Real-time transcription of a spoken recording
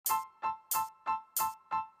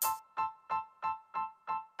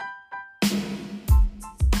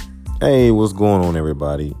Hey, what's going on,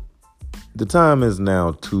 everybody? The time is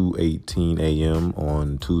now 2:18 a.m.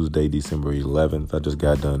 on Tuesday, December 11th. I just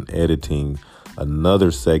got done editing another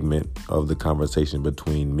segment of the conversation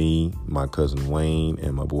between me, my cousin Wayne,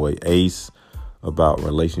 and my boy Ace about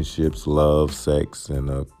relationships, love, sex, and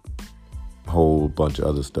a whole bunch of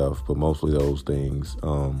other stuff, but mostly those things.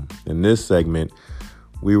 In this segment,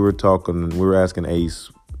 we were asking Ace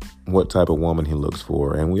what type of woman he looks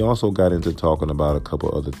for, and we also got into talking about a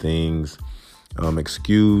couple other things.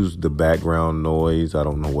 Excuse the background noise. I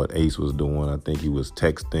don't know what Ace was doing. I think he was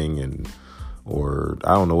texting or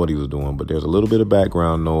I don't know what he was doing, but there's a little bit of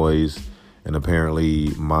background noise, and apparently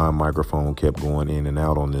my microphone kept going in and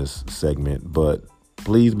out on this segment, but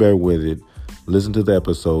please bear with it. Listen to the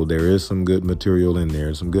episode. There is some good material in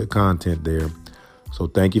there, some good content there. So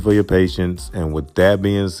thank you for your patience. And with that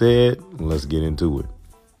being said, let's get into it.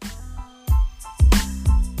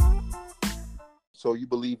 So you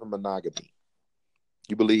believe in monogamy?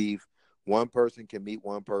 You believe one person can meet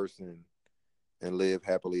one person and live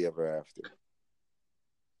happily ever after?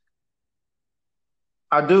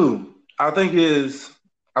 I do. I think it's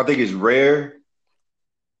rare,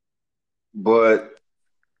 but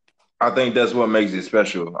I think that's what makes it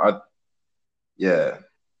special. Yeah.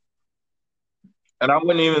 And I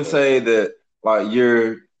wouldn't even say that like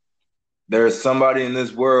there's somebody in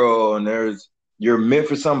this world and you're meant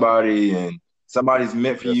for somebody and somebody's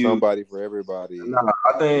meant for There's you. somebody for everybody. Nah,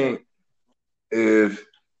 I think if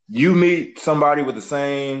you meet somebody with the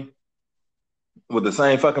same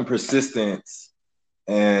fucking persistence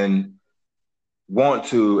and want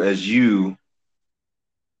to as you,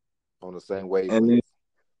 On the same wavelength. and then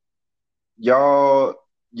y'all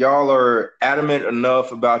are adamant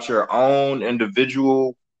enough about your own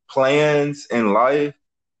individual plans in life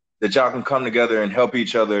that y'all can come together and help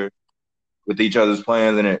each other with each other's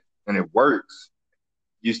plans, and it works.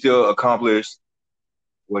 You still accomplish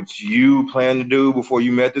what you plan to do before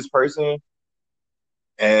you met this person,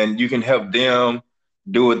 and you can help them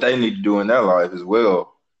do what they need to do in their life as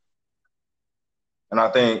well. And I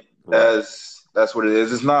think that's what it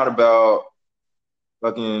is. It's not about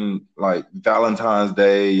fucking like Valentine's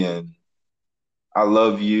Day and I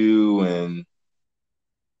love you and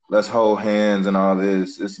let's hold hands and all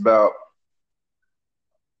this. It's about,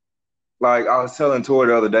 like I was telling Tori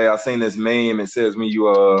the other day, I seen this meme. It says when you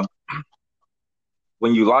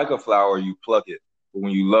like a flower, you pluck it. But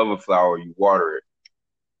when you love a flower, you water it.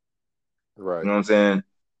 Right. You know what I'm saying?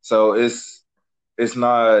 So it's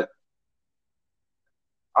not.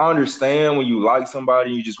 I understand when you like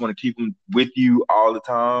somebody, you just want to keep them with you all the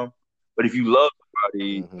time. But if you love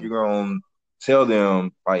somebody, you're gonna tell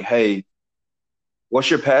them like, "Hey,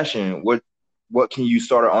 what's your passion? What can you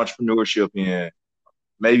start an entrepreneurship in?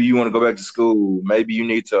 Maybe you want to go back to school. Maybe you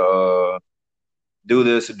need to do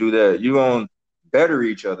this or do that." You're gonna better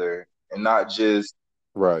each other and not just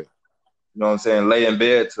Right. You know what I'm saying, lay in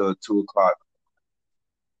bed till 2:00.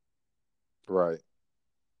 Right.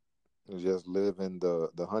 Just live in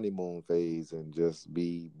the honeymoon phase and just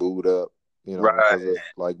be booed up, Right. because it's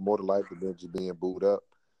like more to life than just being booed up.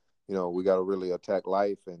 We got to really attack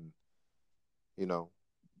life, and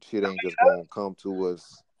shit ain't just gonna come to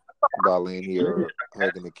us by laying here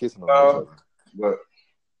hugging and kissing on each other. But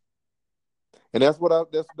And that's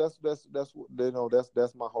what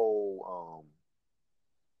that's my whole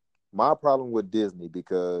my problem with Disney,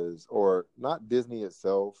 or not Disney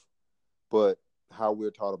itself, but how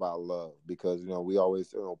we're taught about love, because we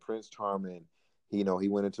always Prince Charming, he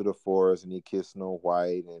went into the forest and he kissed Snow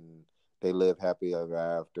White and they live happy ever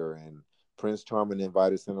after, and Prince Charming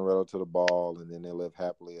invited Cinderella to the ball and then they live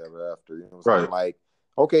happily ever after. You know what I'm saying? Like,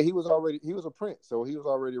 okay, he was a prince, so he was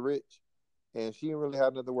already rich, and she didn't really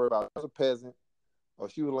have nothing to worry about. She was a peasant, or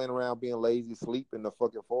she was laying around being lazy, sleep in the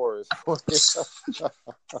fucking forest.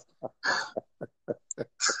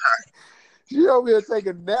 She over here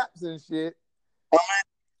taking naps and shit,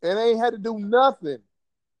 and ain't had to do nothing.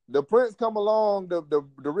 The prince come along, the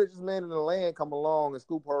richest man in the land come along and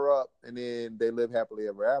scoop her up, and then they live happily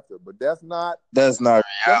ever after. But that's not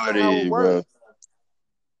reality, bro.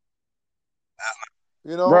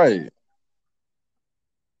 Right.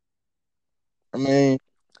 I mean,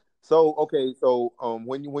 so okay, so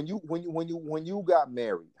when you got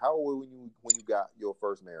married, how old were you when you got your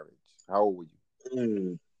first marriage? How old were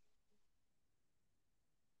you?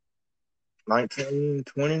 19,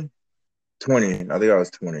 20? 20. I think I was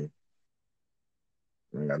 20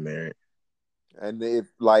 when I got married. And if,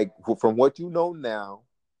 like, from what you know now,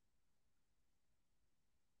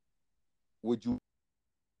 would you,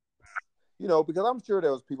 because I'm sure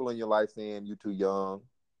there was people in your life saying you're too young,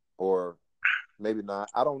 or maybe not.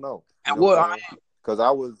 I don't know. Because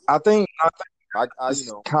I think I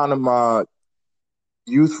it's kind of my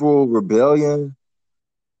youthful rebellion.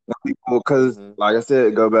 People, because mm-hmm, like I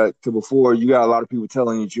said, go back to before, you got a lot of people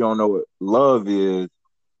telling you don't know what love is,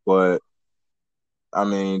 but I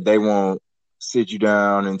mean, they won't sit you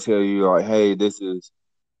down and tell you like, hey, this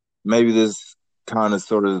kind of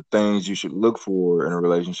sort of things you should look for in a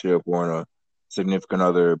relationship or in a significant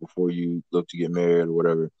other before you look to get married or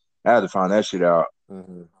whatever. I had to find that shit out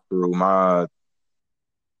mm-hmm. through my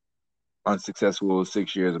unsuccessful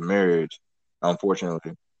 6 years of marriage,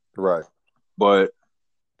 unfortunately. Right. But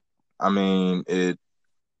I mean, it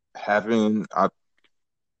happened. I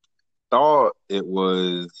thought it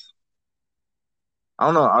was. I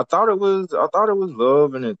don't know. I thought it was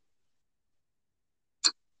love, and it.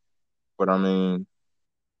 But I mean,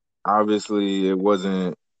 obviously, it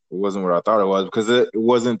wasn't. It wasn't what I thought it was because it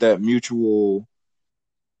wasn't that mutual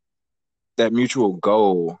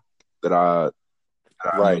goal that I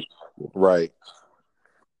knew. Right. Right.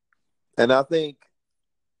 And I think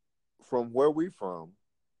from where we from,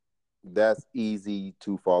 that's easy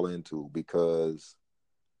to fall into because,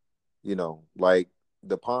 like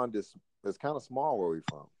the pond is kind of small where we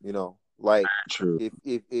from, Like True.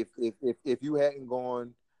 if you hadn't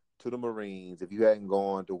gone to the Marines, if you hadn't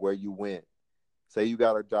gone to where you went, say you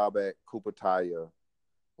got a job at Cooper Tire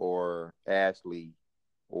or Ashley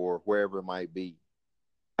or wherever it might be,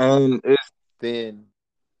 And then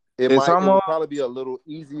it's it almost would probably be a little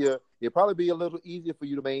easier. It'd probably be a little easier for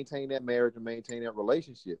you to maintain that marriage and maintain that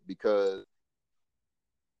relationship because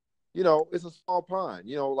it's a small pond.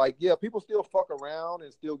 Like yeah, people still fuck around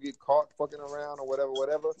and still get caught fucking around or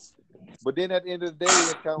whatever. But then at the end of the day,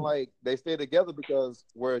 it's kind of like they stay together because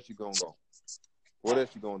where else you gonna go? What else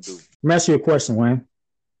you gonna do? Let me ask you a question, Wayne.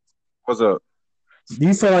 what's up. Do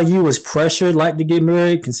you feel like you was pressured like to get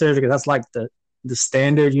married, considering that's like the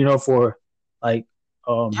standard, for like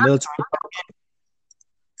military?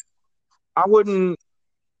 I wouldn't.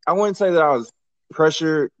 I wouldn't say that I was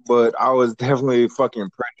pressured, but I was definitely fucking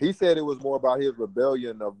pressured. He said it was more about his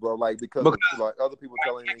rebellion of bro, like because Because of like other people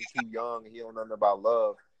telling him he's too young and he don't know nothing about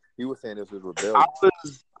love. He was saying this was I rebellion.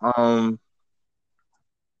 was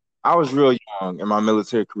I was real young in my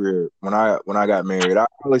military career when I got married. I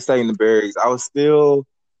really stayed in the barracks. I was still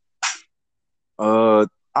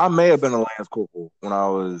I may have been a lance corporal when I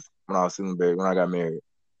was in the barracks when I got married.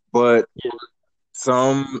 But Yeah.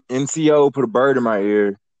 some NCO put a bird in my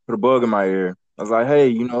ear, put a bug in my ear. I was like,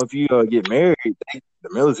 hey, if you get married, the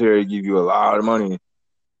military give you a lot of money.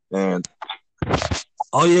 And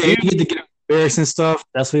Oh yeah, you get to get barracks and stuff.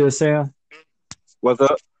 That's what he was saying. what's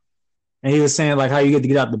up? And he was saying like how you get to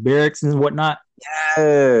get out the barracks and whatnot.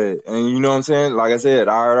 Yeah. And you know what I'm saying? Like I said,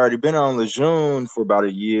 I had already been on Lejeune for about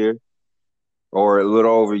a year or a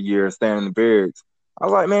little over a year staying in the barracks. I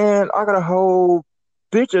was like, man, I got a whole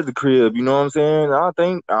bitch at the crib. You know what I'm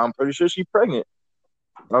saying? I'm pretty sure she's pregnant.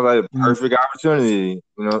 I was like, Mm. perfect opportunity.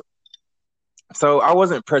 So I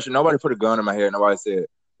wasn't pressured. Nobody put a gun in my head. Nobody said,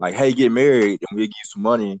 like, hey, get married and we'll give you some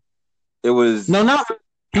money. It was, No, not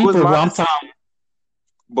it was people, my, but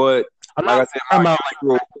but I'm like not I said, talking about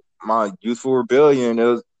like my youthful rebellion,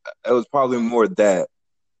 it was probably more that.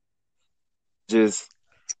 Just,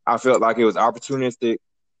 I felt like it was opportunistic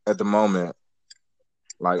at the moment.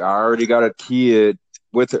 Like, I already got a kid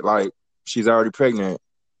with it. Like, she's already pregnant.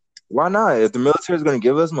 Why not? If the military is going to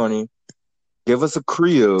give us money, give us a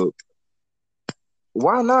crib,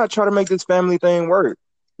 why not try to make this family thing work?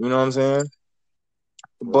 You know what I'm saying?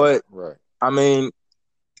 Right, But right. I mean,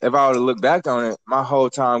 if I were to look back on it, my whole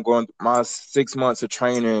time going my 6 months of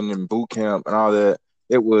training and boot camp and all that,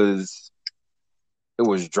 it was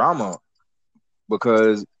drama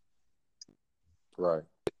because Right.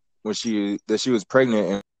 when she was pregnant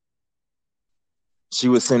and she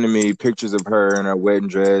was sending me pictures of her in her wedding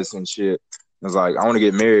dress and shit. I was like, I want to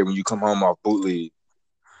get married when you come home off boot leave.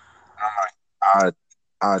 I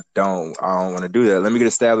I don't want to do that. Let me get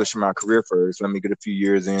established in my career first. Let me get a few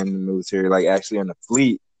years in the military, like actually in the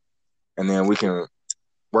fleet, and then we can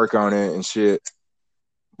work on it and shit.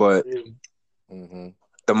 But Mm-hmm.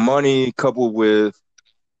 the money coupled with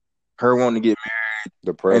her wanting to get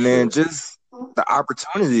The married, and then pressure. just the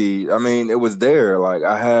opportunity. I mean, it was there. Like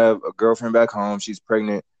I have a girlfriend back home. She's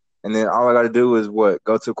pregnant. And then all I got to do is go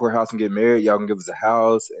to the courthouse and get married. Y'all can give us a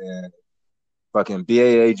house and fucking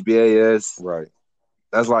BAH, BAS. Right.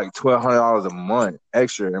 That's like $1,200 a month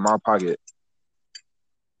extra in my pocket.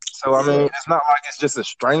 So I mean, Right. it's not like it's just a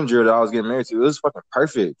stranger that I was getting married to. It was fucking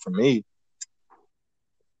perfect for me,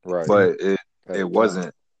 Right. but At it the time.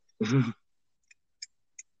 wasn't.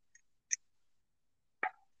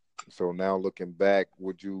 So now looking back,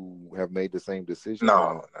 would you have made the same decision or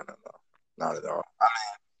No, no? Not at all.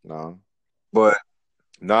 No, But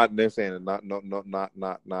not they're saying not.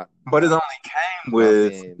 But it only came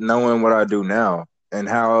with knowing what I do now, and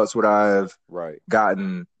how else would I have right.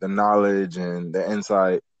 gotten the knowledge and the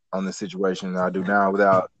insight on the situation that I do now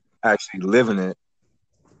without actually living it.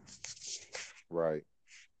 Right.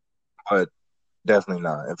 But definitely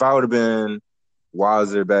not. If I would have been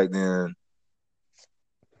wiser back then,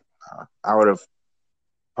 I would have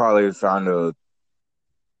probably found a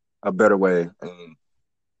better way. And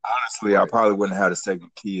honestly, I probably wouldn't have had a second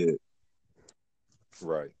kid.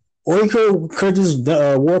 Right. Or you could just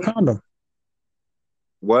wear a condom.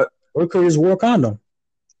 What? Or you could just wear a condom.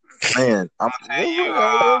 Man, I'm gonna tell you.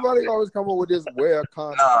 Everybody always come up with this wear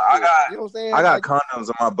condom. No, I got. You know what I'm saying? I got condoms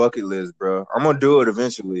on my bucket list, bro. I'm gonna do it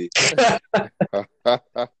eventually. But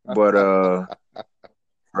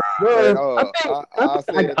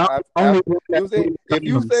if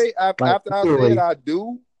you say after I said I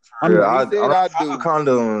do, I do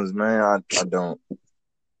condoms, man. I don't.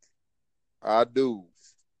 I do,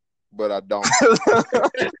 but I don't.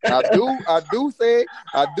 I do say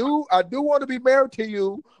I do want to be married to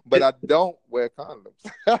you, but I don't wear condoms.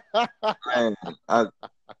 Man,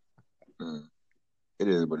 it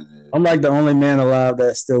is what it is. I'm like the only man alive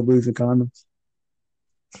that still believes in condoms.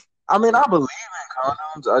 I mean, I believe in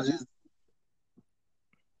condoms. I just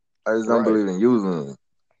don't believe in using them.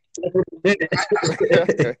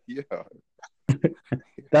 Yeah.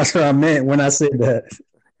 That's what I meant when I said that.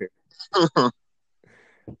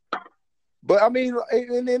 But I mean,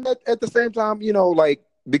 and then at the same time, you know, like,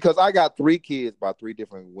 because I got 3 kids by 3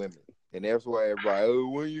 different women, and that's why everybody,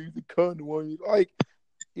 when you use the condom, when you like,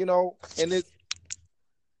 you know, and it's,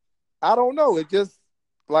 I don't know, it just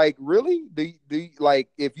like really the like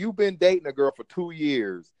if you've been dating a girl for 2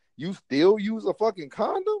 years, you still use a fucking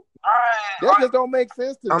condom? That just don't make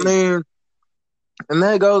sense to me. I mean, and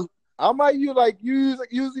that goes. I might use a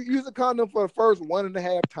condom for the first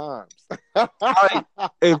 1.5 times. Like,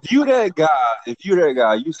 if you that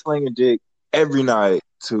guy, you sling a dick every night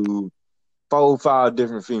to 4 or 5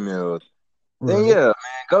 different females, then yeah, man,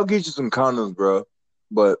 go get you some condoms, bro.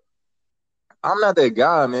 But I'm not that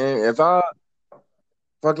guy, man. If I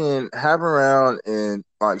fucking hop around and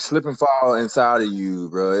like slip and fall inside of you,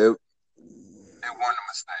 bro, it wasn't a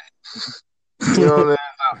mistake. You know what I mean?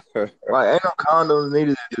 Like, ain't no condoms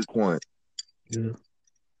needed at this point. Yeah.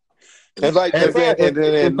 And like, and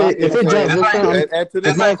then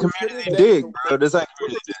this ain't community dick, bro. This ain't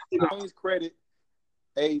community dick. To Wayne's credit,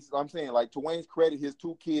 I'm saying, like, to Wayne's credit, his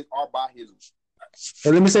 2 kids are by his.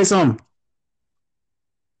 Hey, let me say something.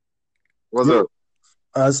 What's up?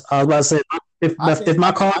 I was about to say, if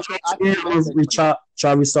my call drops again, I'm going to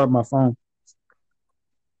try to restart my phone.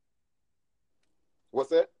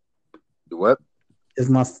 What's that? What? If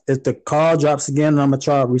the call drops again, I'm gonna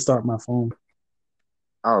try to restart my phone.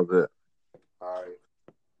 Oh, good. All right.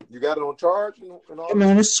 You got it on charge and all? Yeah,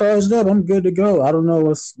 man, it's charged up. I'm good to go. I don't know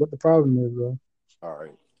what the problem is, bro. All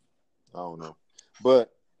right. I don't know.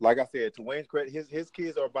 But like I said, to Wayne's credit, his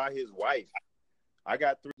kids are by his wife. I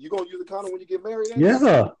got 3. You gonna use a condom when you get married?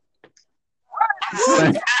 Yeah.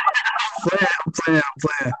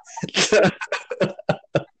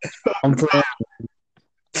 I'm playing.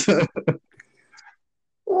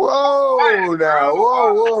 Whoa! Now,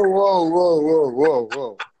 whoa!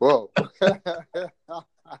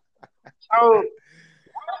 Oh,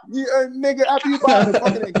 yeah, nigga! After you buy the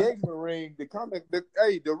fucking engagement ring, the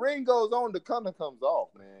ring goes on, the condom comes off,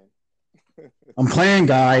 man. I'm playing,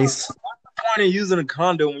 guys. What's the point of using a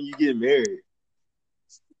condom when you get married?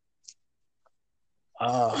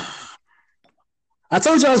 I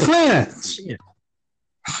told you I was playing. Shit.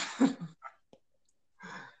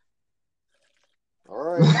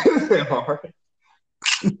 All right. All right.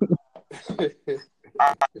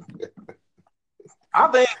 I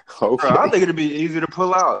think it'd be easier to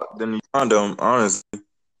pull out than the condom, honestly.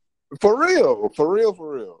 For real.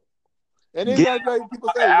 And then like people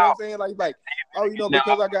say, you know what I'm saying? Like, oh, you know,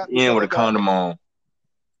 because I got with a condom on.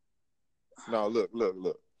 No,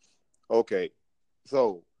 look. Okay,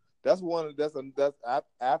 so that's after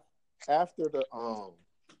the Are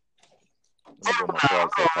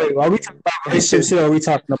we talking about relationships here? Or are we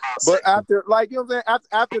talking about? But after, like, you know what I'm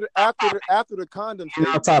saying? After the condom stage,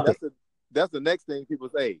 that's the next thing people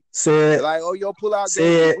say. Say it. Like, oh, yo, pull out.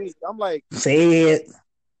 Say it. Week. I'm like, say it.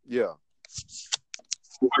 Yeah.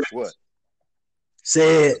 What?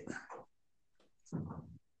 Say it.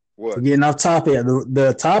 What? We're getting off topic.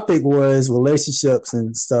 The topic was relationships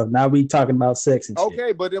and stuff. Now we talking about sex and shit.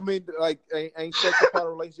 Okay, but I mean, like, ain't sex a part of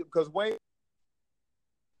a relationship? Because Wayne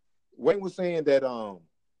was saying that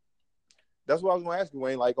that's what I was going to ask you,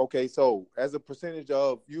 Wayne. Like, okay, so as a percentage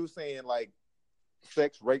of you saying like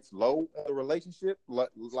sex rates low in the relationship,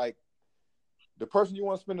 like the person you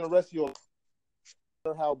want to spend the rest of your life,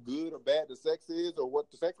 how good or bad the sex is, or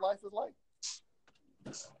what the sex life is like.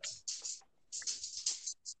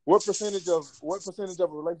 What percentage of a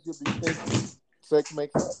relationship do you think sex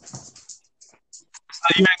makes up? So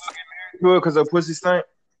you ain't gonna get married to it because her pussy stink?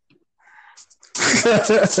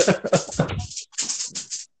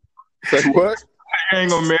 Say what? You ain't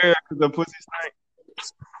gonna marry her because her pussy stink?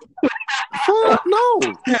 Fuck no.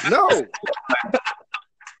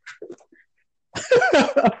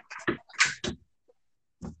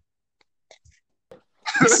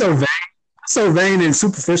 So vain and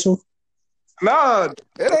superficial. Nah,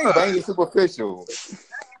 It ain't vain and superficial.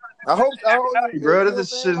 I hope bro,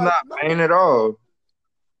 this shit's not vain at all.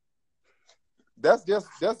 That's just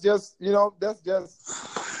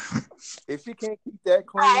if she can't keep that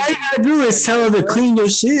clean. All you gotta do is tell her to clean your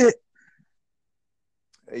shit.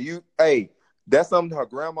 That's something her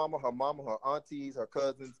grandmama, her mama, her aunties, her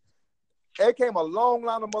cousins. There came a long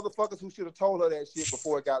line of motherfuckers who should have told her that shit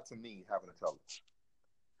before it got to me having to tell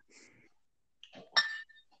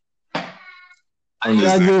her. All you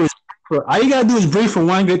gotta do is breathe for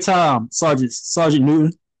one good time, Sergeant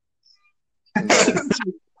Newton.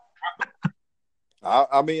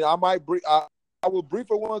 I mean, I might breathe. I will breathe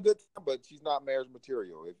for one good time, but she's not marriage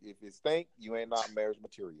material. If it stink, you ain't not marriage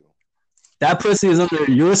material. That pussy is under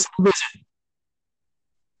your supervision.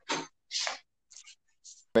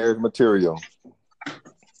 Marriage material.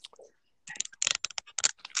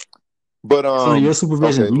 But so your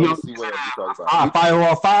supervision. Okay, you let's see what else we talk about.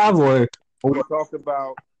 Firewall 5 or we talked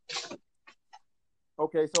about.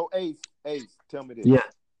 Okay, so Ace, tell me this. Yeah.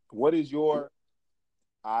 What is your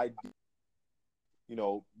ideal,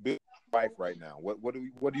 big wife right now? What do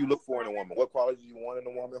you look for in a woman? What qualities do you want in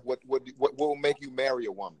a woman? What will make you marry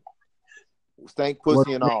a woman? Stank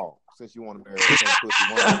pussy and all. Since you want to marry a stank pussy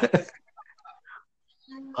woman.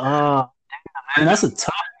 Man, that's a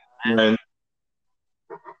tough man.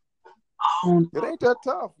 It ain't that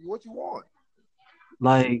tough. What you want?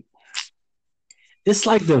 Like, it's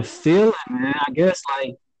like the feeling, man. I guess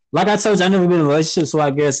like I told you, I've never been in a relationship, so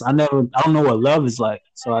I guess I don't know what love is like.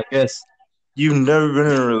 So I guess you've never been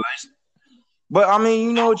in a relationship. But I mean,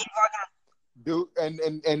 you know what you like. Dude,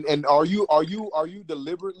 and are you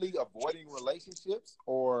deliberately avoiding relationships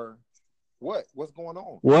or what? What's going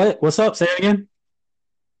on? What's up? Say it again.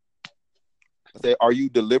 I say, are you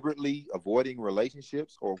deliberately avoiding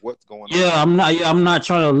relationships or what's going on? Yeah, I'm not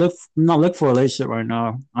trying to look for a relationship right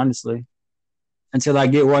now, honestly. Until I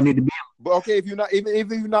get where I need to be. But okay, if you're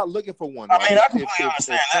not looking for one, I mean, I completely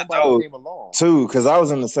understand that though, came along too, because I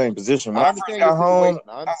was in the same position when I first got home.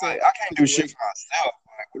 I can't do shit for myself.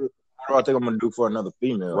 Like, what do I think I'm gonna do for another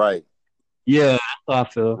female? Right. Yeah, that's how I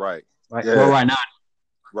feel. Right. Yeah. Well, right now.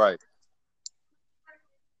 Right.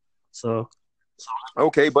 So.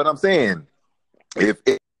 Okay, but I'm saying, if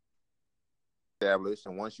it's established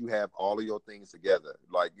and once you have all of your things together,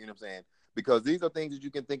 like, you know what I'm saying. Because these are things that you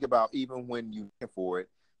can think about even when you're looking for it.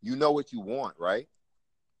 You know what you want, right?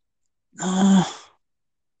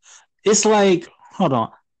 It's like, hold on.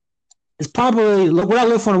 It's probably, what I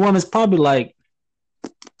look for in a woman is probably like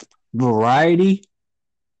variety.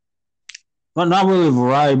 Well, not really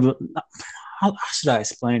variety, but how should I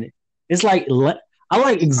explain it? It's like, I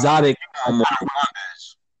like exotic.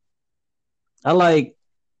 I like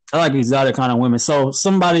exotic kind of women. So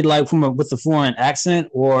somebody like with a foreign accent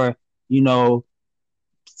or,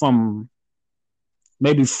 from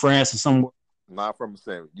maybe France or somewhere. Not from the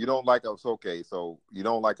same. You don't like us, okay? So you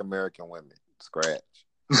don't like American women? Scratch.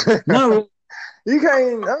 No, you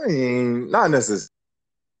can't. I mean, not necessarily.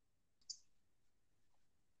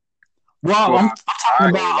 Well, I'm talking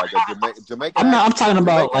about like a Jamaican. I'm talking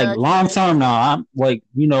about like long term now. I'm like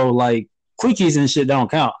like quickies and shit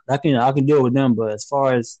don't count. I can deal with them, but as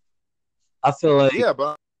far as I feel like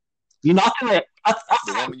but I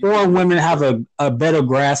feel like foreign women have a better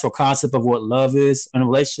grasp or concept of what love is in a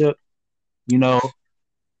relationship.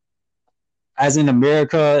 As in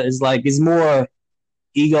America, it's more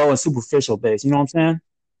ego and superficial based. You know what I'm saying?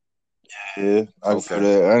 Yeah, I feel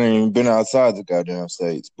that. I ain't even been outside the goddamn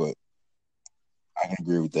States, but I can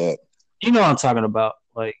agree with that. You know what I'm talking about?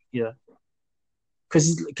 Like, yeah.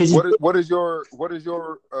 Because what is your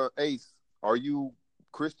Ace? Are you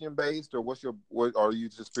Christian based, or are you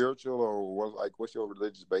just spiritual, or what's your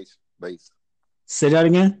religious base? Say that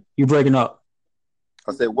again. You breaking up.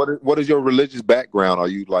 I said, what is your religious background? Are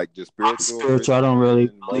you like just spiritual? Spiritual. Christian, I don't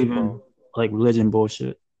really believe in like religion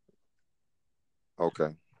bullshit. Okay.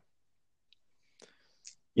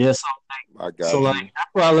 Yeah, I so got like you. that's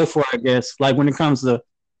what I look for, I guess. Like when it comes to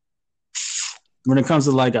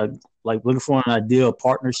like a like looking for an ideal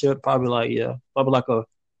partnership, probably like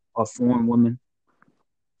a foreign woman,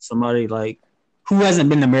 somebody like who hasn't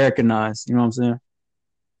been Americanized. You know what I'm saying?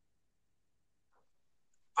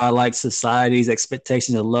 I like society's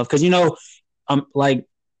expectations of love because like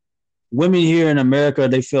women here in America,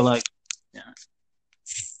 they feel like,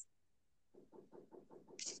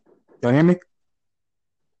 y'all hear me?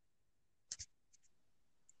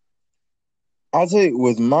 I'll take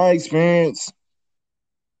with my experience,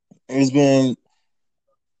 it's been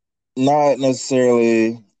not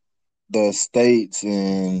necessarily the states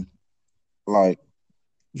and like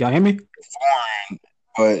Y'all hear me? foreign,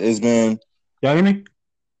 but it's been Y'all hear me?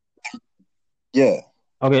 yeah.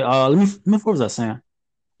 Okay, what was I saying?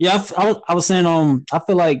 Yeah, I was saying I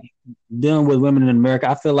feel like dealing with women in America,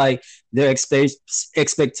 I feel like their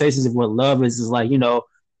expectations of what love is like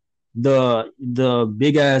the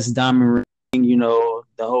big ass diamond ring, the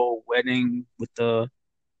whole wedding with the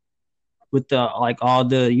like all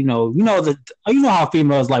the how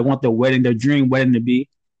females like want their dream wedding to be,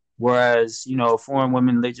 whereas foreign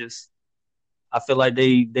women they just I feel like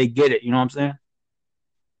they get it, you know what I'm saying?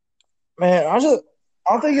 Man,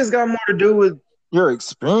 I think it's got more to do with your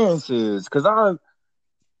experiences because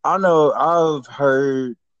I know I've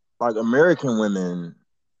heard like American women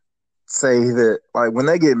say that like when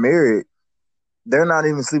they get married, they're not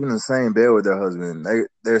even sleeping in the same bed with their husband.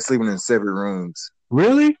 They're sleeping in separate rooms.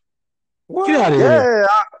 Really? Get What? out of here. Yeah,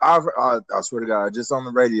 I swear to God, just on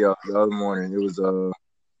the radio the other morning, it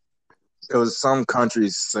was some country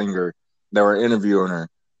singer that were interviewing her,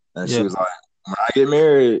 and she Yeah. was like, "When I get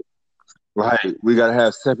married, like we gotta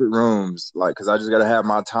have separate rooms, like because I just gotta have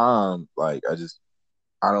my time. Like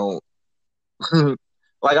I don't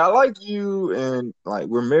like I like you and like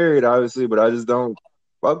we're married obviously, but I just don't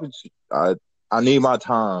fuck with you. I need my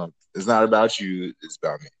time. It's not about you. It's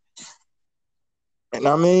about me. And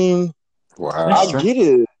I mean, That's I Wow. true. get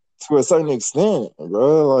it to a certain extent,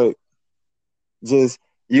 bro. Like just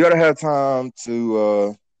you gotta have time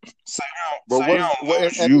to But so you what is don't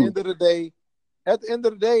lose at the you. end of the day? At the end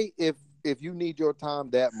of the day, if you need your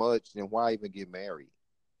time that much, then why even get married?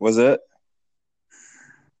 Was that?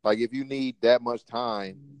 Like if you need that much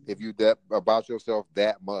time, if you that about yourself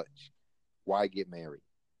that much, why get married?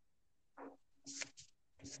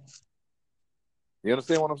 You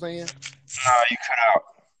understand what I'm saying? Nah, you cut out.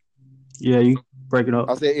 Yeah, you break it up.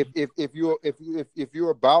 I say if you're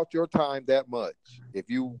about your time that much, if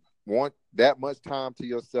you want that much time to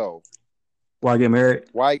yourself, Why get married?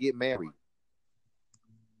 why get married?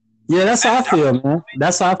 Yeah, that's how I feel, man.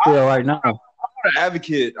 That's how I feel right now. An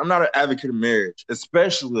advocate. I'm not an advocate of marriage,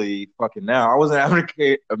 especially fucking now. I wasn't an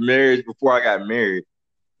advocate of marriage before I got married,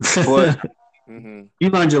 but Mm-hmm. You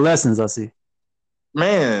learned your lessons, I see.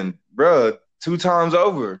 man, bruh, 2 times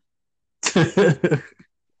over.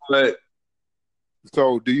 But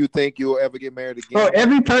So, do you think you'll ever get married Bro, again,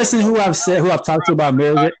 every or person no? who I've talked to about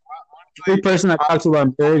marriage, every person I talked to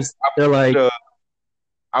about marriage, they're like,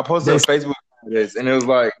 I posted they a Facebook this, and it was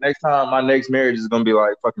like next time my next marriage is gonna be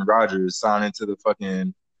like fucking Rogers signing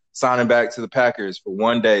back to the Packers for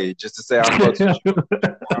 1 day just to say I fucks with you,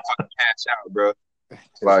 cash out, bro.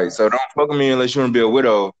 Like, so don't fuck with me unless you want to be a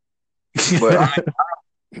widow. But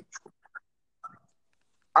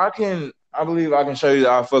I mean, I believe I can show you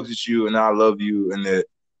that I fucks with you and I love you and that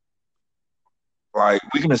like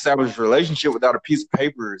we can establish a relationship without a piece of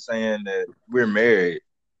paper saying that we're married.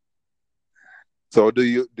 So, do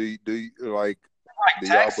you like? Like Do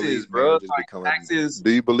y'all taxes, believe bro. marriage is Like becoming? taxes.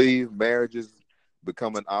 Do you believe marriage is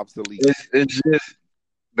becoming obsolete? It's just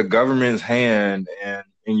the government's hand and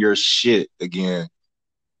in your shit again,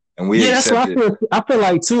 and we yeah, that's accept what it. I feel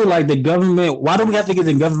like too. Like the government, why do we have to get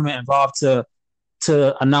the government involved to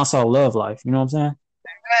announce our love life? You know what I'm saying?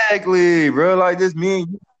 Exactly, bro. Like this, me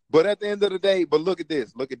and you. But at the end of the day, but look at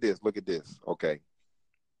this. Look at this. Look at this. Okay,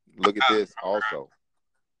 look at this. Also,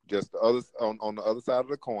 just the other on the other side of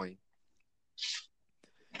the coin.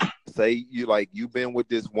 Say you've been with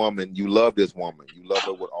this woman, you love this woman, you love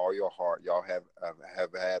her with all your heart. Y'all have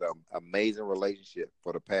had an amazing relationship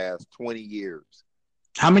for the past 20 years,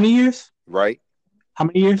 How many years? right? How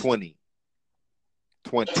many years? 20.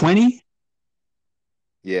 20?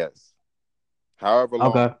 Yes. However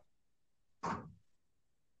long. Okay.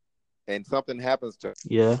 And something happens to her,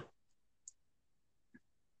 Yeah.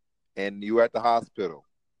 and you're at the hospital,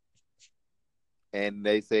 and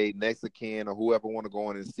they say next of kin or whoever want to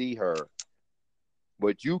go in and see her,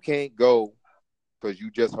 but you can't go because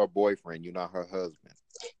you just her boyfriend, you're not her husband,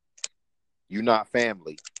 you're not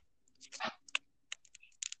family.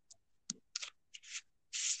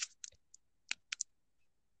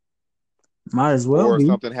 Might as well or be.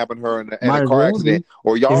 something happened to her in Might a as car well be. accident,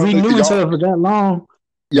 or If we knew each other for that long,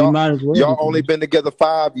 we might as well. y'all only been together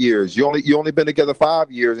 5 years. You only been together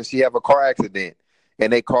 5 years, and she have a car accident,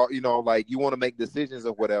 and they call, like you want to make decisions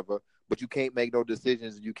or whatever, but you can't make no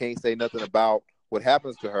decisions. You can't say nothing about what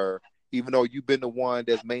happens to her, even though you've been the one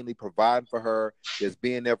that's mainly providing for her, that's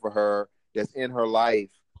being there for her, that's in her life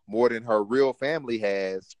more than her real family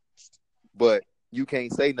has, but you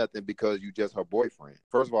can't say nothing because you just her boyfriend.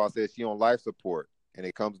 First of all, I said she on life support, and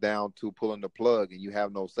it comes down to pulling the plug, and you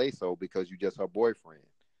have no say so because you just her boyfriend.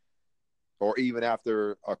 Or even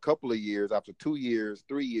after a couple of years, after 2 years,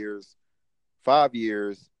 3 years, 5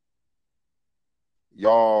 years,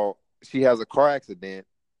 she has a car accident,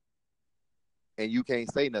 and you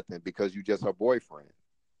can't say nothing because you just her boyfriend.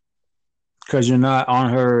 Because you're not on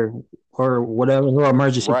her whatever, her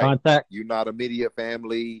emergency contact. You're not immediate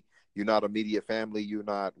family. You're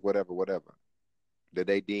not whatever that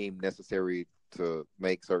they deem necessary to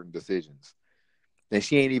make certain decisions. And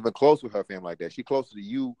she ain't even close with her family like that. She closer to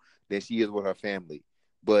you than she is with her family.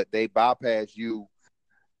 But they bypass you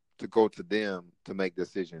to go to them to make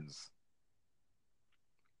decisions.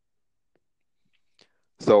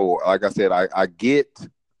 So, like I said, I get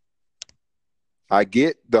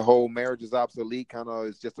the whole marriage is obsolete, kind of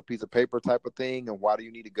it's just a piece of paper type of thing. And why do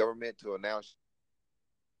you need the government to announce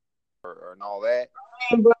and all that?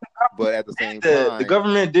 But at the same time, the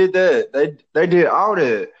government did that. They did all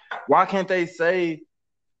that. Why can't they say,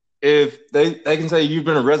 if they can say you've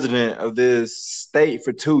been a resident of this state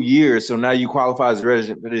for 2 years, so now you qualify as a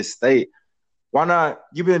resident for this state? Why not?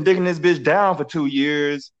 You've been digging this bitch down for 2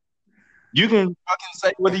 years. You can fucking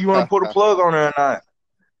say whether you want to put a plug on her or not.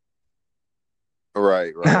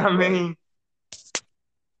 Right. I mean,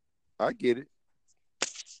 I get it.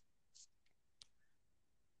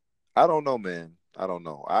 I don't know, man. I don't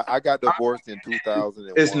know. I got divorced in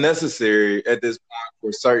 2001. It's necessary at this point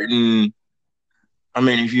for certain. I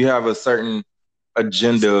mean, if you have a certain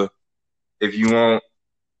agenda, if you want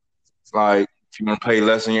to pay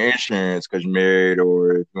less on your insurance because you're married,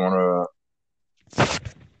 or if you want to.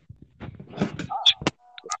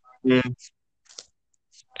 Marriage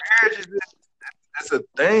it's a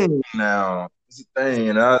thing now. It's a thing,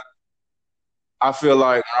 and I feel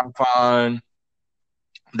like I find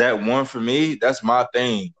that one for me, that's my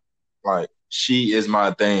thing. Like, she is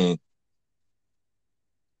my thing.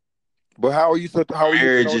 But how are you to know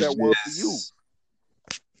that one for you?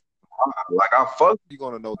 Like, I fuck. You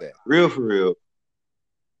gonna know that? Real for real.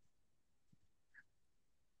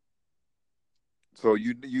 So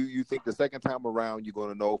you think the second time around you're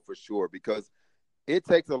gonna know for sure, because it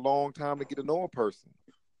takes a long time to get to know a person.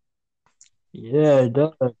 Yeah, it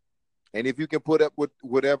does. And if you can put up with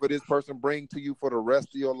whatever this person brings to you for the rest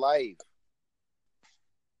of your life,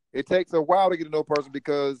 it takes a while to get to know a person,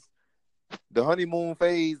 because the honeymoon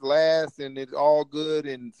phase lasts and it's all good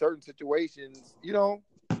in certain situations, You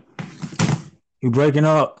breaking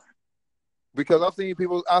up. Because I've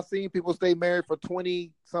seen people stay married for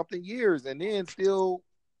 20-something years and then still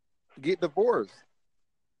get divorced.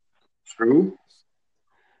 True.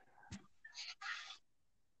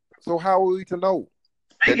 So how are we to know?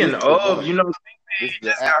 Speaking of, Cece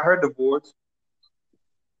just got her divorce.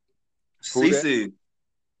 Cece.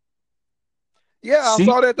 Yeah, I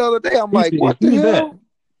saw that the other day. I'm like, what the hell?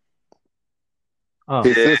 Oh.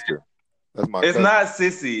 His sister. That's my cousin. It's not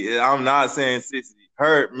Sissy. I'm not saying Sissy.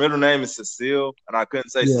 Her middle name is Cecile, and I couldn't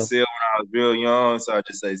say Cecile when I was real young, so I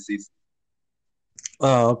just say Cece.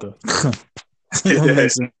 Oh, okay. That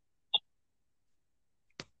makes sense.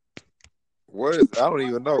 What is? I don't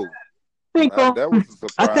even know. That was a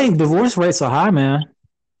surprise. I think divorce rates are high, man.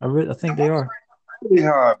 I think they are. Pretty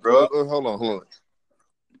high, bro. Hold on.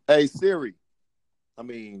 Hey Siri.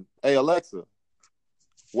 Hey Alexa.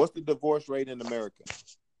 What's the divorce rate in America?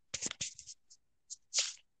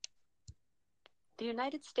 The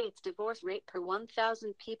United States divorce rate per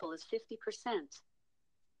 1,000 people is 50%.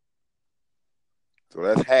 So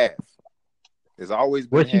that's half. It's always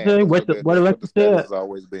been half. What Alexa said? It's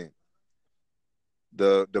always been.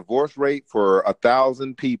 The divorce rate for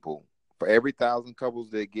 1,000 people, for every 1,000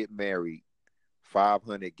 couples that get married,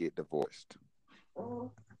 500 get divorced.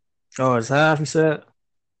 Oh, it's half, you said?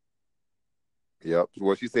 Yep. So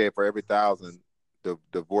what she said, for every 1,000, the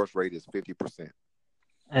divorce rate is 50%.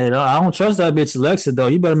 Hey, I don't trust that bitch Alexa, though.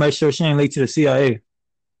 You better make sure she ain't leaked to the CIA.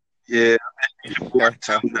 Yeah.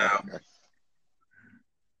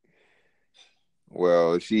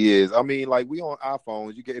 Well, she is. We on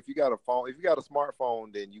iPhones. If you got a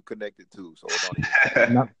smartphone, then you connect it too. So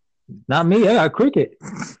it don't not me. I got Cricket.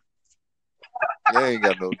 You ain't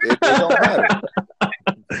got no. It don't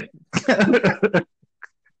matter.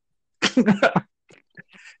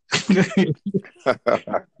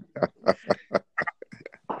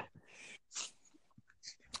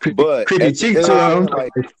 But Creepy at the cheek end too. of I the only day,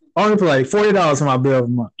 like, put like $40 for my bill every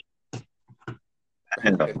month. I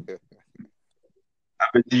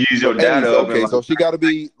bet you use your hey, data so, up in okay, like so she got to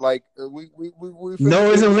be like we finish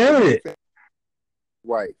No, it's building your unlimited.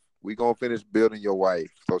 wife. We gonna finish building your wife,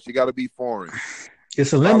 so she got to be foreign, It's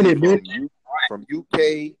probably unlimited, bitch. from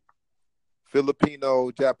UK,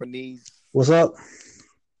 Filipino, Japanese. What's up?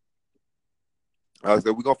 I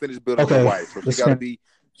said we're gonna finish building Okay, your wife, so let's finish.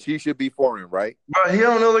 she should be foreign, right? Bro, he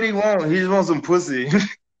don't know what he wants. He just wants some pussy.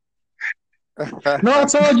 No, I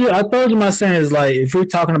told you my saying is like if we're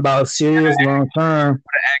talking about serious long term,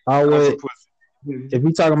 I Wants some would pussy. if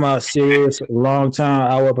we're talking about serious long term,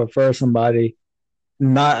 I would prefer somebody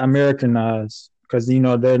not Americanized because you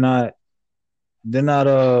know they're not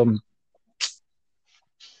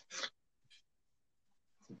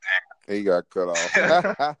He got cut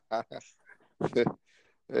off.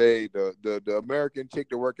 Hey, the American chick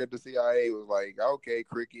that worked at the CIA was like, okay,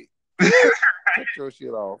 cricket, cut your shit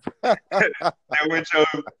off. That went your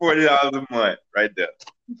 $40 a month right there.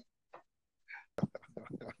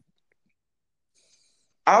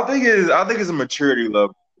 I think it's a maturity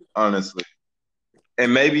level, honestly,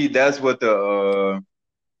 and maybe that's what the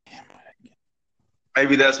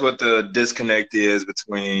disconnect is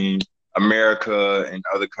between America and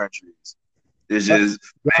other countries. It's just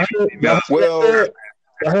females Well,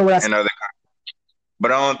 I heard what I in said. other countries,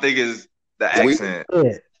 but I don't think it's the accent,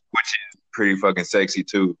 which is pretty fucking sexy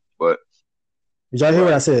too. But Did y'all hear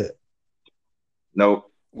what I said? nope.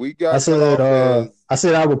 we got cut off as I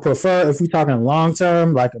said I would prefer if we're talking long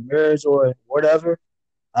term, like a marriage or whatever.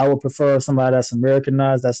 I would prefer somebody that's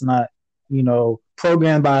Americanized, that's not, you know,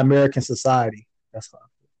 programmed by American society. That's fine.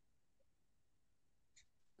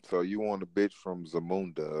 so you want a bitch from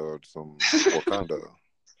Zamunda or some Wakanda?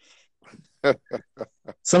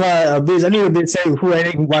 Somebody, a bitch. I need a bitch say who ain't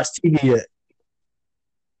even watched TV yet.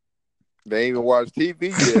 They ain't even watch TV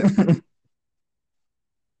yet.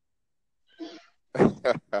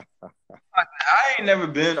 I ain't never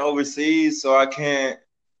been overseas, so I can't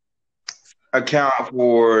account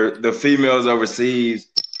for the females overseas.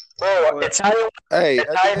 Bro, Italian Hey, at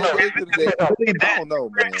the Italian end of the day, I don't know,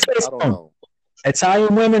 man. I don't know.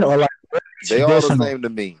 Italian women are like They all the traditional. same to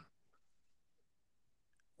me.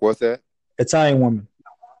 What's that? Italian women.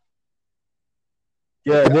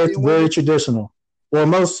 Yeah, Italian they're very women? traditional. Well,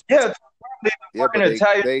 most Yeah, Yeah, but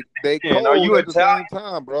Italian. they cold Are you at the Italian? same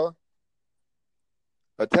time, bro.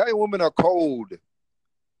 Italian women are cold.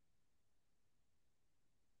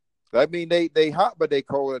 I mean, they hot, but they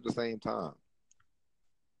cold at the same time.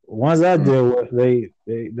 ones I deal with,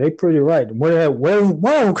 they pretty right. One of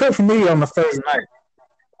them cooked for me on the first night.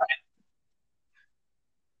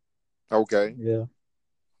 Okay, Yeah.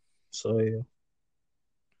 So yeah.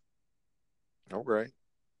 okay.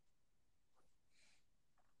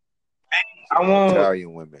 I want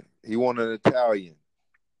Italian women. He want an Italian.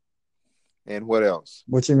 And what else?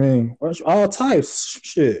 What you mean? All types.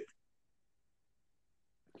 Shit.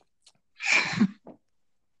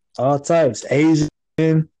 All types. Asian,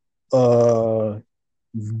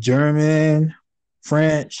 German,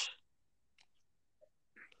 French.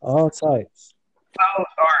 All types. all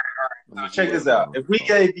right. So check this out. If we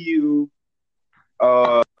gave you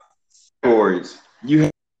categories, you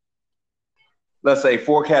have, let's say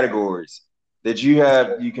 4 categories that you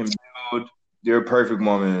can build your perfect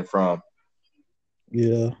woman from.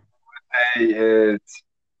 Yeah. Hey, it's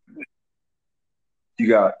you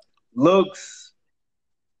got looks,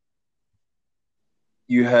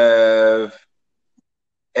 you have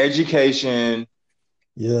education,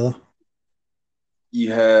 Yeah.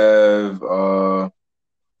 you have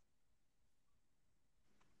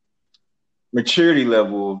maturity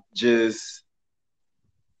level, just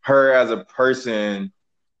her as a person,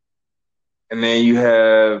 and then you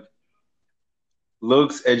have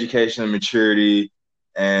looks, education, maturity,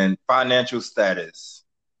 and financial status.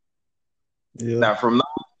 Yeah. Now, from those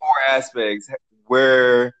 4 aspects,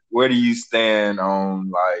 where do you stand on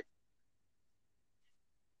like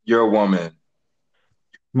your woman?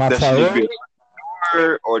 My Does she need to be priority. a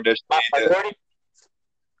entrepreneur, or does My she need to, priority.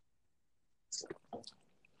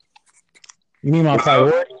 You mean my What's up?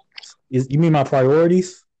 priorities? You mean my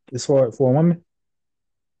priorities? Is for a woman?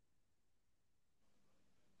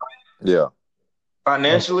 Yeah.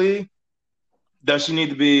 financially? Does she need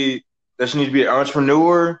to be an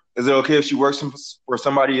entrepreneur? Is it okay if she works for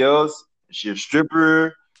somebody else? Is she a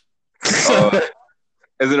stripper?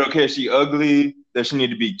 Is it okay if she ugly? Does she need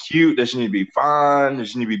to be cute? Does she need to be fine? Does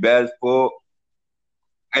she need to be bad as fuck?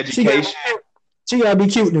 Education. She gotta be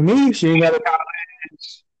cute to me. She ain't gotta.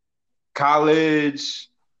 College,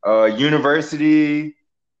 university,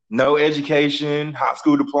 no education, high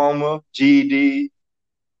school diploma, GED,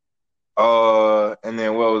 and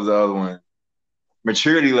then what was the other one?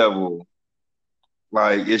 Maturity level.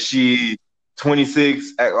 Like, is she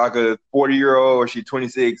 26, act like a 40-year-old, or is she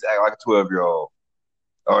 26, act like a 12-year-old?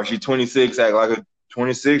 Or is she 26, act like a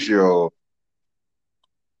 26-year-old?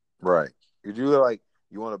 Right. If you like,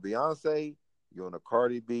 you want a Beyonce, you want a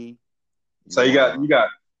Cardi B. So you got,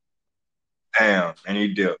 damn, and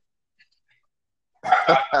he dipped.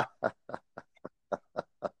 Right.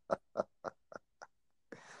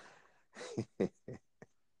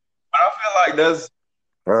 I feel like that's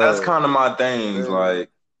kind of my things, like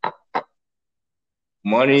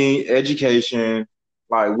money, education,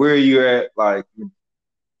 like where you at, like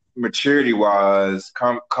maturity wise,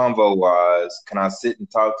 convo wise. Can I sit and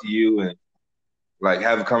talk to you and like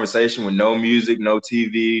have a conversation with no music, no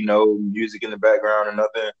TV, no music in the background or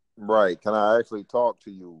nothing? Right. Can I actually talk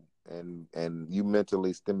to you and you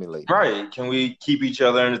mentally stimulate me? Right. Can we keep each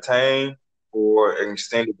other entertained for an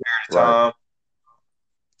extended period of time?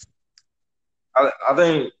 I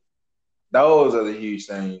think those are the huge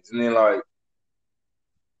things. And then like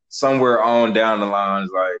somewhere on down the lines,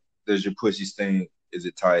 like, does your pussy stink? Is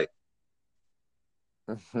it tight?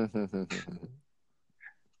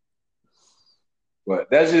 But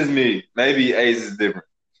that's just me. Maybe Ace is different.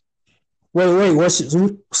 Wait.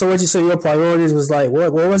 So what you say your priorities was like?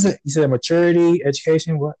 What was it? You said maturity,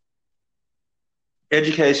 education, what?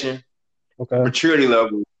 Education, Okay. maturity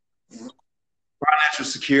level, financial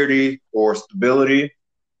security or stability,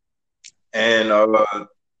 and what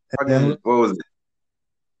was it?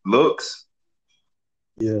 Looks.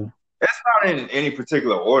 Yeah. It's not in any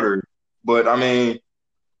particular order, but I mean,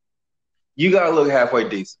 you gotta look halfway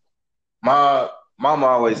decent. My mama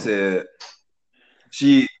always said,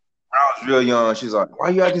 when I was real young, she's like, "Why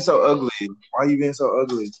you acting so ugly? Why you being so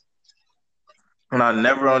ugly?" And I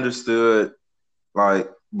never understood, like,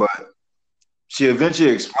 but she eventually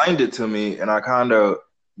explained it to me, and I kind of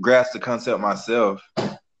grasped the concept myself.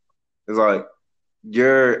 It's like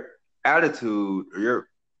your attitude, your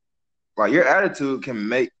attitude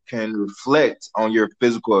can reflect on your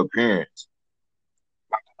physical appearance.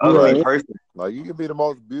 Like an ugly person, like you can be the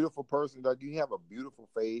most beautiful person, like you have a beautiful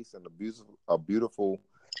face and a beautiful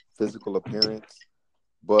physical appearance,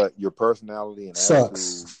 but your personality and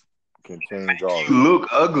attitude can change all. You look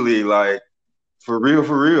ugly, like for real,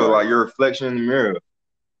 right. Like your reflection in the mirror.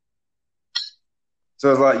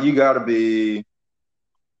 So it's like you gotta be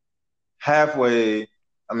halfway.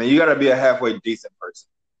 I mean, you gotta be a halfway decent person.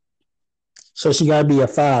 So she gotta be a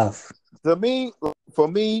 5. For me,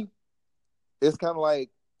 it's kind of like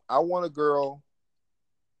I want a girl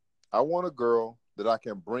that I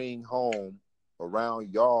can bring home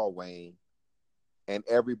around y'all, Wayne, and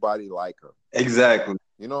everybody like her. Exactly.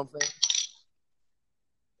 You know what I'm saying?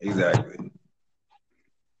 Exactly.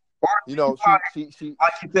 You know, she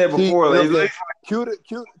like you said before, cute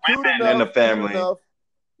enough in the family. Cute enough,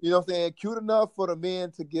 you know what I'm saying? Cute enough for the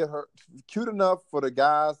men to get her, cute enough for the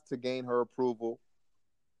guys to gain her approval,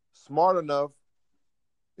 smart enough,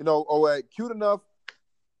 cute enough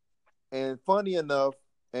and funny enough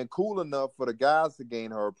and cool enough for the guys to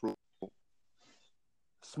gain her approval,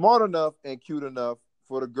 smart enough and cute enough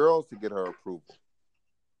for the girls to get her approval.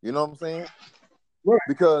 You know what I'm saying? Right.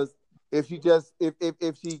 Because if she cute,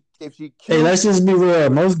 hey, let's just be real.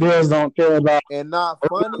 Most girls don't care about and not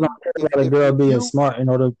funny. About a girl being smart in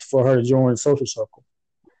order for her to join the social circle.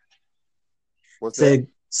 What's that?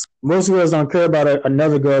 Most girls don't care about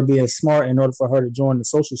another girl being smart in order for her to join the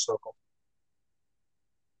social circle.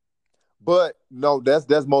 But no,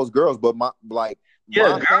 that's most girls. But my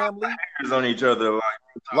family is on each other.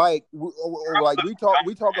 We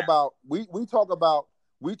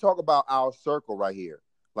talk about our circle right here.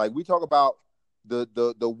 Like we talk about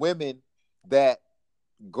the women that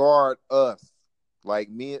guard us. Like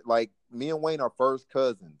me and Wayne are first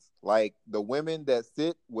cousins. Like the women that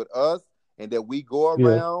sit with us and that we go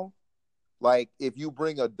around. Like if you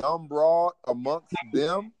bring a dumb broad amongst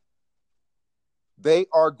them, they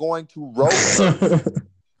are going to roast her.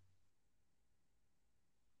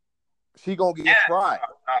 She gonna get fried.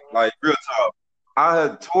 Like real talk. I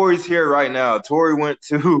had Tori's here right now. Tori went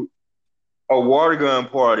to a water gun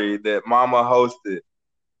party that Mama hosted,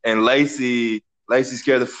 and Lacey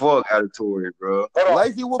scared the fuck out of Tori, bro.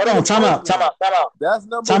 Lacey will time out. That's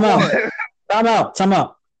number one. Time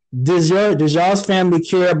out. Does y'all's family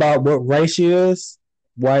care about what race she is?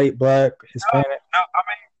 White, black, Hispanic? No, I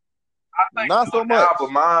think not so much.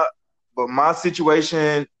 But my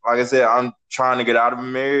situation, like I said, I'm trying to get out of a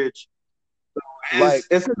marriage. Like,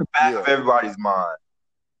 it's in the back of yeah, everybody's mind.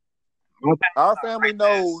 our family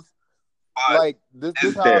knows. But Like this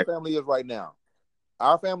it's how our there. family is right now.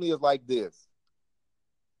 Our family is like this.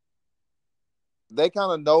 They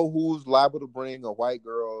kind of know who's liable to bring a white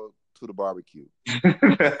girl to the barbecue.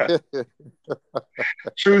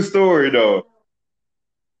 True story though.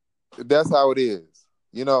 That's how it is.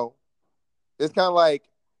 You know, it's kind of like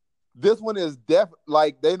this one is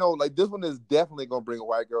like they know like this one is definitely gonna bring a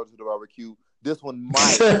white girl to the barbecue. This one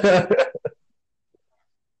might.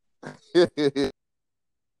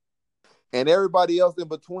 And everybody else in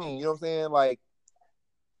between, you know what I'm saying? Like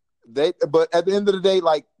but at the end of the day,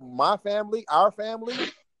 like my family, our family,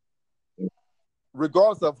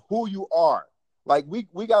 regardless of who you are, like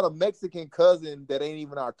we got a Mexican cousin that ain't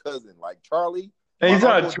even our cousin, like Charlie. And My he's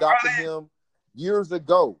not uncle adopted Charlie. him years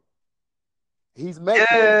ago. He's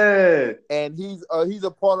Mexican, Yeah. and he's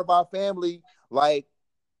a part of our family like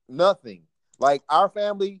nothing. Like our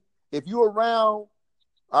family, if you're around,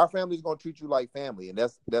 our family's gonna treat you like family, and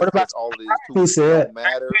that's What about just all it is too. he It said? don't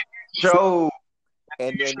matter. Joe.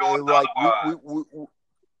 And You then showed the like other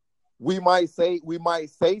we might say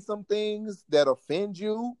some things that offend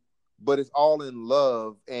you, but it's all in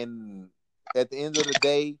love. And at the end of the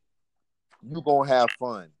day, you gonna have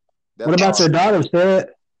fun. That's What about how your daughter said?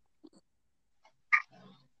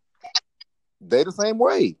 they the same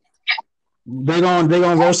way. They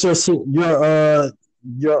gonna roast your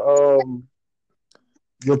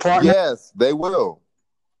partner. Yes, they will.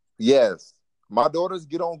 Yes, my daughters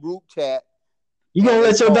get on group chat. You gonna and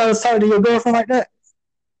they let your talk. daughters talk to your girlfriend like that?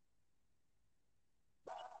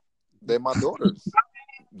 They're my daughters.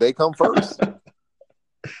 They come first.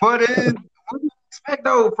 What do you expect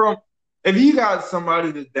though from if you got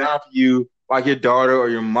somebody that's down for you, like your daughter or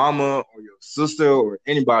your mama or your sister or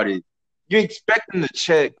anybody, you expect them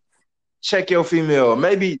to check your female,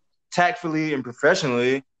 maybe tactfully and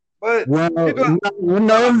professionally, but Well, you're gonna,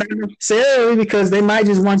 no, not necessarily, because they might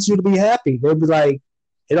just want you to be happy. They'll be like,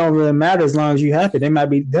 it don't really matter as long as you're happy. They might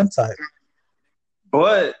be them type.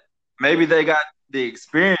 but maybe they got the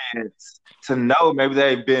experience to know maybe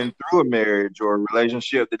they've been through a marriage or a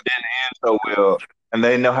relationship that didn't end so well, and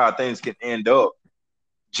they know how things can end up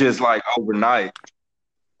just like overnight.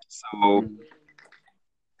 So maybe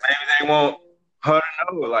they want her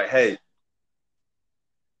to know, like, hey,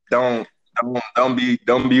 don't be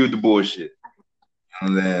with the bullshit.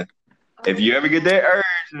 And then if you ever get that urge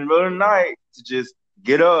in the middle of the night to just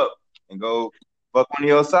get up and go fuck one of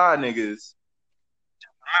your side niggas,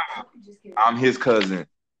 remember, I'm his cousin.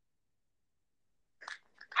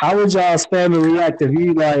 How would y'all's family react if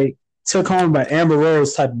you like took home an Amber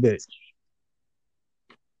Rose type of bitch?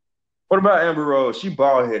 What about Amber Rose? She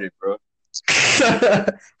bald headed, bro.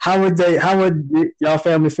 How would y'all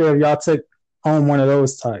family feel if y'all took home one of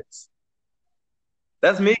those types?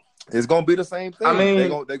 That's me. It's gonna be the same thing. I mean,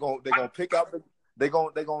 they're gonna pick out they're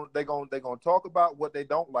gonna talk about what they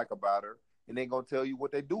don't like about her, and they're gonna tell you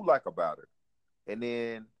what they do like about her. And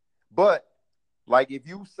then, but like if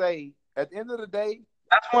you say at the end of the day,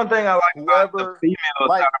 that's one thing I like about the whoever females.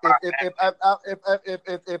 like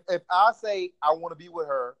if I say I want to be with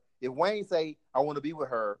her, if Wayne say I want to be with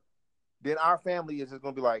her, then our family is just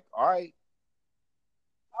gonna be like, all right,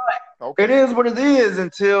 okay, It is what it is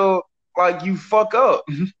until like you fuck up.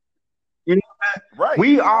 You know, right.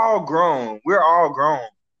 we all grown. We're all grown,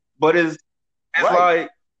 but it's Right. like,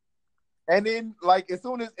 And then like as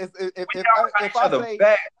soon as if we I say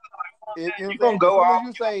back, if you're gonna go off,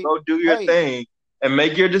 you say go do your hey, thing and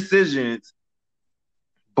make your decisions.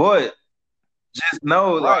 But just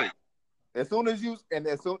know, right. like, As soon as you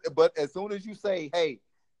say, hey,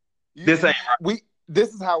 this ain't right.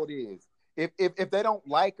 This is how it is. If they don't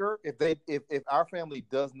like her, if our family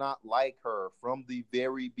does not like her from the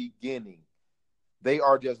very beginning, they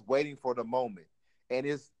are just waiting for the moment. And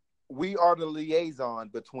we are the liaison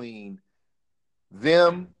between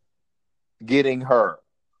them getting her.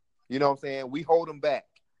 You know what I'm saying? We hold them back.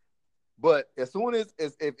 But as soon as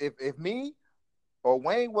if me or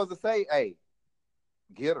Wayne was to say, hey,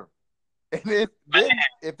 get her. And then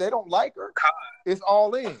if they don't like her, it's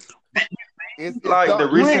all in. It's like done. the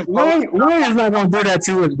recent Wayne is not gonna do that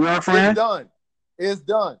to his girlfriend. It's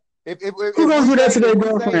done. If Who's gonna do that to their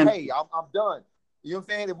girlfriend? Say, hey, I'm done. You know what I'm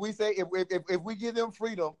saying? If we say if we give them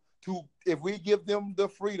freedom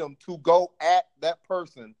the freedom to go at that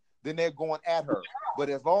person, then they're going at her. But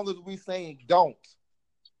as long as we saying don't,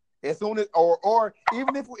 as soon as or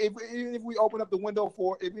even if we open up the window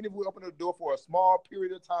even if we open the door for a small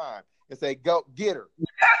period of time and say go get her,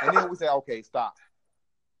 and then we say okay, stop.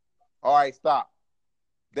 All right, stop.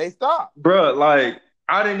 They stop. Bruh, like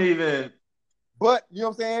I didn't even But you know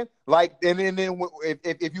what I'm saying? Like, and then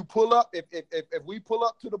if you pull up, if we pull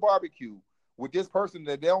up to the barbecue with this person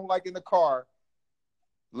that they don't like in the car,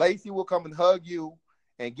 Lacey will come and hug you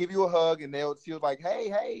and give you a hug, and she'll like, hey,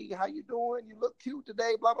 how you doing? You look cute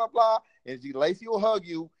today, blah blah blah. And Lacey will hug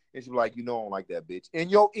you, and she'll be like, I don't like that bitch in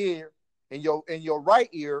your ear, in your right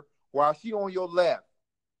ear, while she on your left,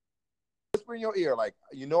 whisper in your ear like,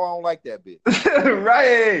 I don't like that bitch.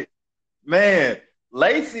 Right, man.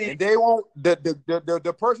 Lacey, and they won't.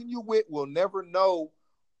 The person you with will never know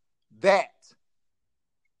that.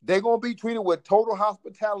 They're gonna be treated with total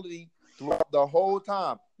hospitality throughout the whole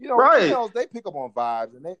time. right? Females, they pick up on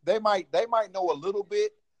vibes, and they might know a little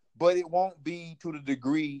bit, but it won't be to the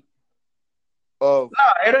degree of.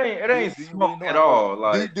 No, it ain't smoke at all.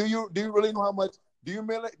 Like, do you really know how much? Do you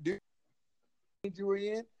were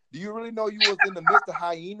in? Do you really know you was in the midst of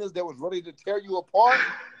hyenas that was ready to tear you apart?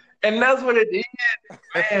 And that's what it is,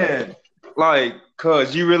 man. Like,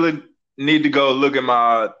 cause you really need to go look at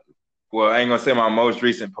I ain't gonna say my most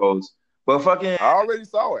recent post, but fucking. I already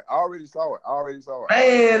saw it.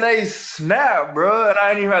 Man, they snap, bro. And I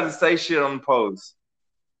didn't even have to say shit on the post.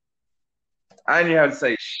 I didn't even have to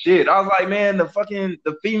say shit. I was like, man, the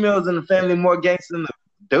females in the family more gangster than the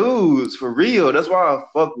dudes, for real. That's why I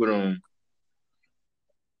fuck with them.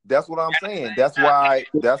 That's what I'm saying. That's why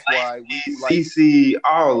we like CC,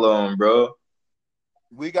 all of them, bro.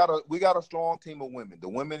 We got a strong team of women. The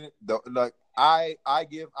women, I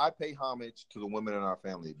pay homage to the women in our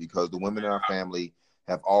family, because the women in our family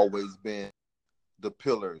have always been the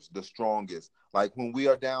pillars, the strongest. Like, when we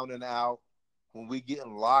are down and out, when we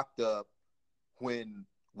getting locked up, when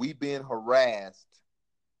we been harassed,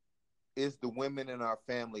 it's the women in our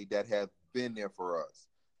family that have been there for us.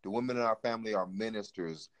 The women in our family are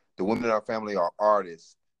ministers. The women in our family are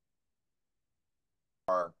artists.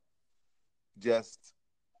 Are just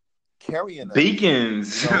carrying us.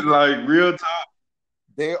 Beacons, like, real talk.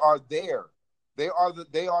 They are there. They are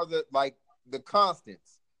the like the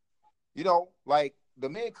constants. Like, the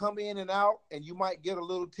men come in and out, and you might get a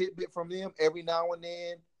little tidbit from them every now and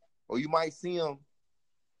then, or you might see them.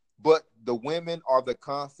 But the women are the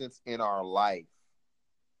constants in our life.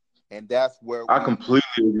 And that's where I completely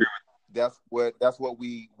agree. That's what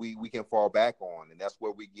we can fall back on, and that's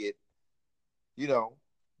where we get,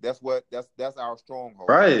 that's our stronghold.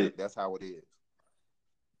 Right. That's how it is.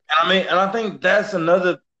 And I think that's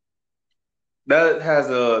another that has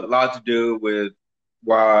a lot to do with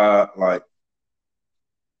why, like,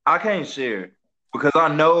 I can't share, because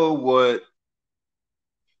I know what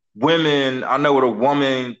a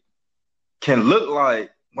woman can look like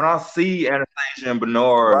when I see Anastasia and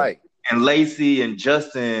Bernard, right, and Lacey and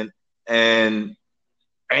Justin and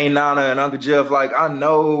Nana and Uncle Jeff. Like, I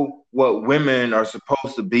know what women are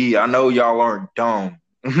supposed to be. I know y'all aren't dumb.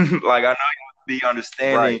 Like, I know you want to be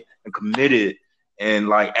understanding, right, and committed, and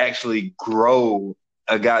like actually grow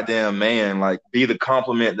a goddamn man. Like, be the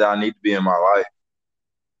compliment that I need to be in my life.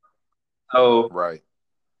 So, right,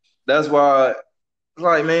 that's why,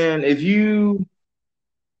 like, man, if you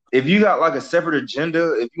got like a separate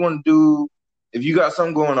agenda, if you got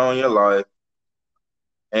something going on in your life,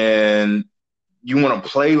 and you want to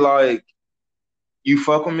play like you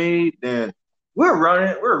fuck with me, then we'll run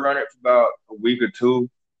it for about a week or two.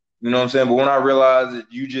 You know what I'm saying? But when I realize that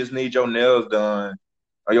you just need your nails done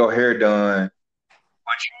or your hair done,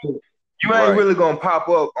 but you ain't really gonna pop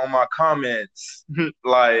up on my comments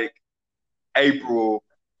like April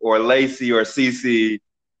or Lacey or Cece.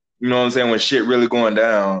 You know what I'm saying? When shit really going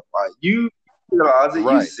down, like, you realize it,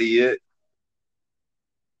 you see it,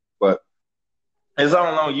 but it's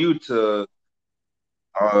all on you to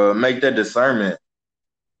make that discernment.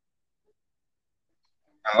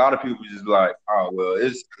 And a lot of people just like, oh, well,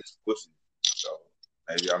 it's pussy, so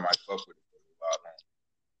maybe I might fuck with it for a while now.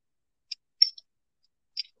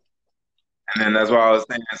 And then that's why I was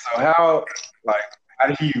thinking, so how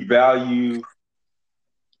do you value?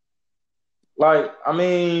 Like, I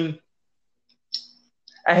mean,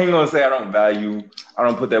 I ain't gonna say I don't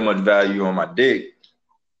put that much value on my dick,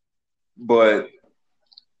 but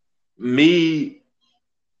me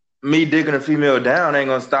dicking a female down ain't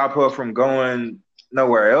gonna stop her from going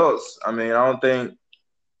nowhere else. I mean, I don't think.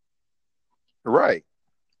 Right.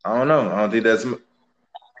 I don't know. I don't think that's too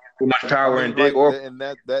much power in dick, and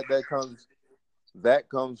that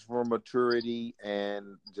comes from maturity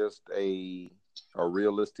and just a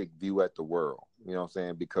realistic view at the world. You know what I'm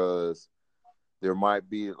saying? Because there might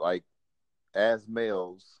be, like, as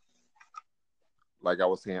males, like I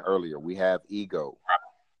was saying earlier, we have ego.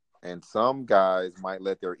 And some guys might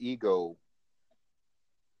let their ego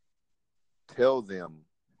tell them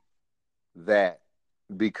that,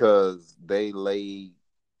 because they lay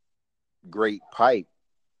great pipe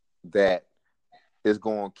that is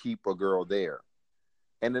going to keep a girl there.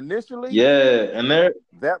 And initially, Yeah, and they're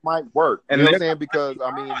that might work. You and know what they're I'm saying? Because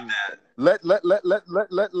I mean, let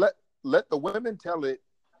the women tell it.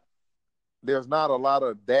 There's not a lot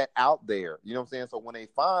of that out there. You know what I'm saying? So when they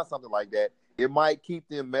find something like that, it might keep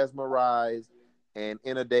them mesmerized and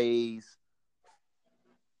in a daze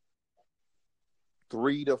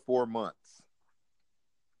 3 to 4 months.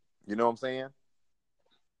 You know what I'm saying?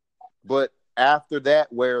 But after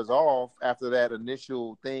that wears off, after that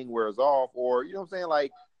initial thing wears off, or you know what I'm saying,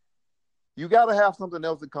 like you got to have something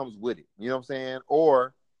else that comes with it. You know what I'm saying?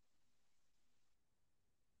 Or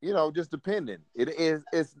you know, just depending. It's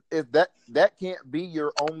that can't be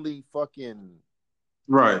your only fucking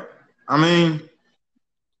right. I mean,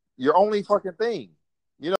 your only fucking thing.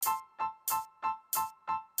 You know.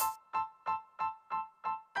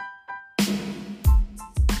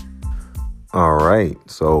 All right.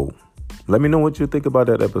 So let me know what you think about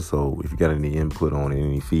that episode. If you got any input on it,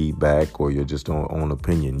 any feedback, or you're just on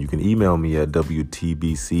opinion, you can email me at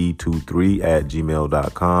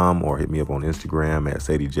wtbc23@gmail.com or hit me up on Instagram at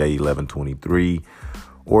SadieJ1123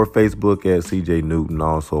 or Facebook at CJ Newton,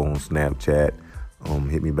 also on Snapchat.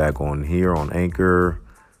 Hit me back on here on Anchor.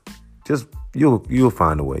 Just you'll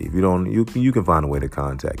find a way. If you don't, you can find a way to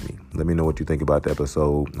contact me. Let me know what you think about the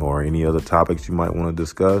episode or any other topics you might want to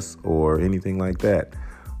discuss or anything like that.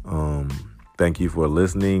 Thank you for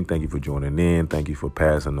listening. Thank you for joining in. Thank you for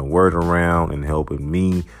passing the word around and helping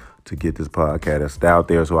me to get this podcast out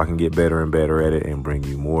there so I can get better and better at it and bring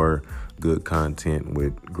you more good content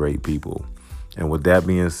with great people. And with that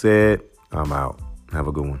being said, I'm out. Have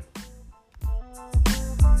a good one.